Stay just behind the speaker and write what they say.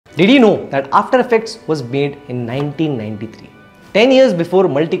Did you know that After Effects was made in 1993, 10 years before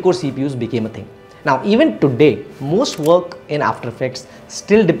multi-core CPUs became a thing? Now, even today, most work in After Effects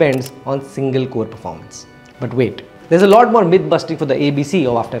still depends on single-core performance. But wait, there's a lot more myth-busting for the ABC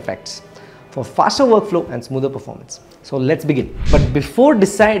of After Effects for faster workflow and smoother performance. So let's begin. But before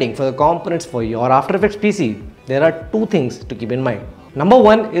deciding for the components for your After Effects PC, there are two things to keep in mind. Number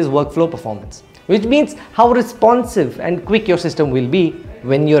one is workflow performance, which means how responsive and quick your system will be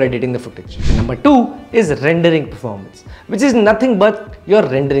when you're editing the footage. Number two is rendering performance, which is nothing but your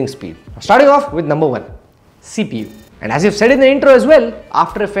rendering speed. Now, starting off with number one, CPU. And as you've said in the intro as well,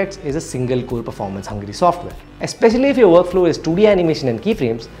 After Effects is a single core performance hungry software. Especially if your workflow is 2D animation and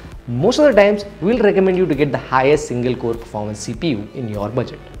keyframes, most of the times we'll recommend you to get the highest single core performance CPU in your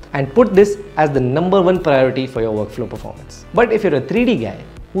budget and put this as the number one priority for your workflow performance. But if you're a 3D guy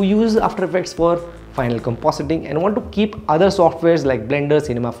who uses After Effects for final compositing and want to keep other softwares like Blender,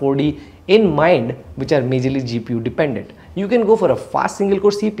 Cinema 4D in mind, which are majorly GPU dependent, you can go for a fast single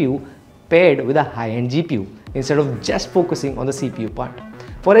core CPU paired with a high-end GPU instead of just focusing on the CPU part.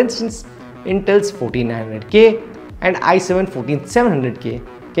 For instance, Intel's 14900K and i7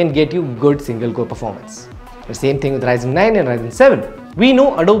 14700K can get you good single core performance. The same thing with Ryzen 9 and Ryzen 7. We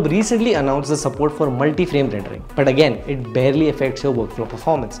know Adobe recently announced the support for multi-frame rendering, but again, it barely affects your workflow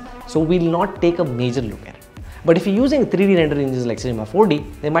performance, so we'll not take a major look at it. But if you're using 3D render engines like Cinema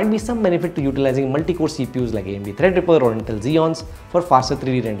 4D, there might be some benefit to utilizing multi-core CPUs like AMD Threadripper or Intel Xeons for faster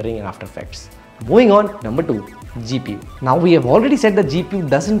 3D rendering in After Effects. Moving on, number two, GPU. Now we have already said that GPU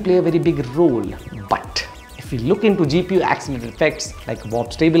doesn't play a very big role, but if we look into GPU accelerated effects like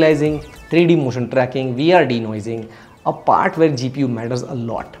warp stabilizing, 3D motion tracking, VR denoising, a part where GPU matters a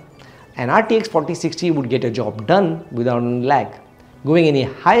lot. An RTX 4060 would get a job done without lag. Going any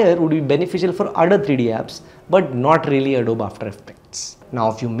higher would be beneficial for other 3D apps, but not really Adobe After Effects.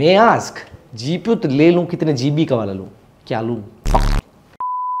 Now if you may ask, GPU to ले लूं कितने GB का वाला लूं? क्या लूं?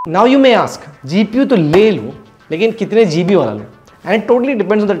 Now you may ask, GPU to ले लूं लेकिन कितने GB वाला लूं? And it totally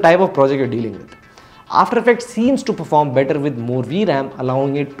depends on the type of project you're dealing with. After Effects seems to perform better with more VRAM,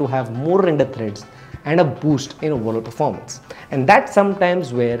 allowing it to have more render threads and a boost in overall performance. And that's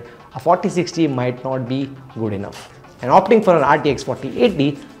sometimes where a 4060 might not be good enough. And opting for an RTX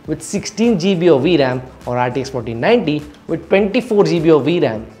 4080 with 16 GB of VRAM or RTX 4090 with 24 GB of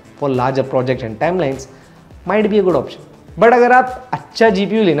VRAM for larger projects and timelines might be a good option. But अगर आप अच्छा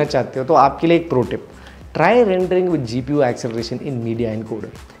GPU लेना चाहते हो तो आपके लिए एक pro tip. Try rendering with GPU acceleration in Media Encoder.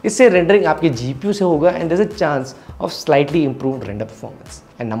 इससे rendering आपके GPU से होगा and there's a chance of slightly improved render performance.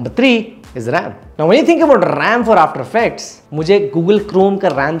 And number three is RAM. Now when you think about RAM for After Effects, मुझे Google Chrome का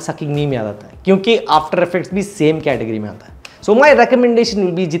RAM sucking नहीं याद आता है क्योंकि After Effects भी same category में आता है. So my recommendation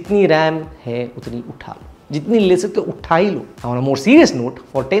will be जितनी RAM है उतनी उठा लो. जितनी ले सकते हो उठा ही लो. Now on a more serious note,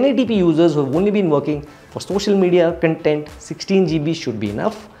 for 1080p users who have only been working for social media content, 16 GB should be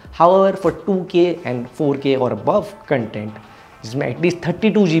enough. However, for 2K and 4K or above content, जिसमें at least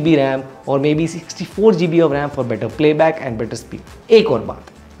 32 GB RAM or maybe 64 GB of RAM for better playback and better speed. एक और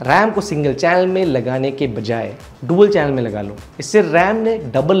बात, RAM को single channel में लगाने के बजाय dual channel में लगा लो. इससे RAM ने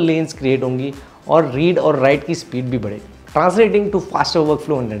डबल लेन्स क्रिएट होंगी और रीड और राइट की स्पीड भी बढ़ेगी, translating to faster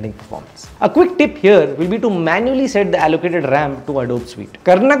workflow and rendering performance. A quick tip here will be to manually set the allocated RAM to Adobe Suite.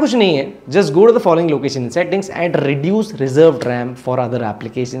 करना कुछ नहीं है, just go to the following location in settings and reduce reserved RAM for other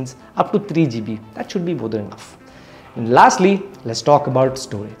applications up to 3 GB. That should be more than enough. And lastly, let's talk about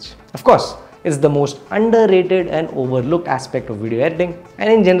storage. Of course, it's the most underrated and overlooked aspect of video editing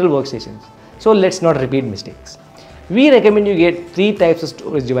and in general workstations. So let's not repeat mistakes. We recommend you get three types of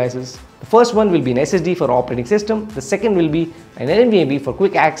storage devices. The first one will be an SSD for operating system, the second will be an NVMe for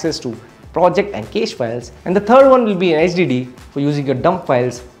quick access to project and cache files, and the third one will be an HDD for using your dump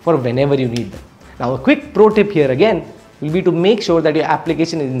files for whenever you need them. Now a quick pro tip here again will be to make sure that your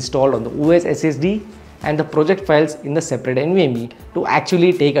application is installed on the OS SSD and the project files in the separate NVMe to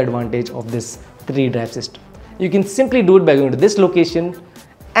actually take advantage of this 3-drive system. You can simply do it by going to this location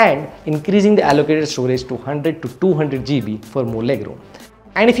and increasing the allocated storage to 100 to 200 GB for more legroom.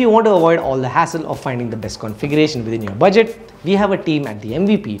 And if you want to avoid all the hassle of finding the best configuration within your budget, we have a team at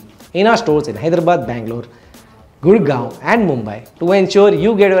theMVP in our stores in Hyderabad, Bangalore, Gurgaon and Mumbai to ensure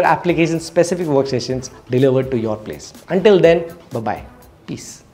you get your application specific workstations delivered to your place. Until then, bye-bye. Peace.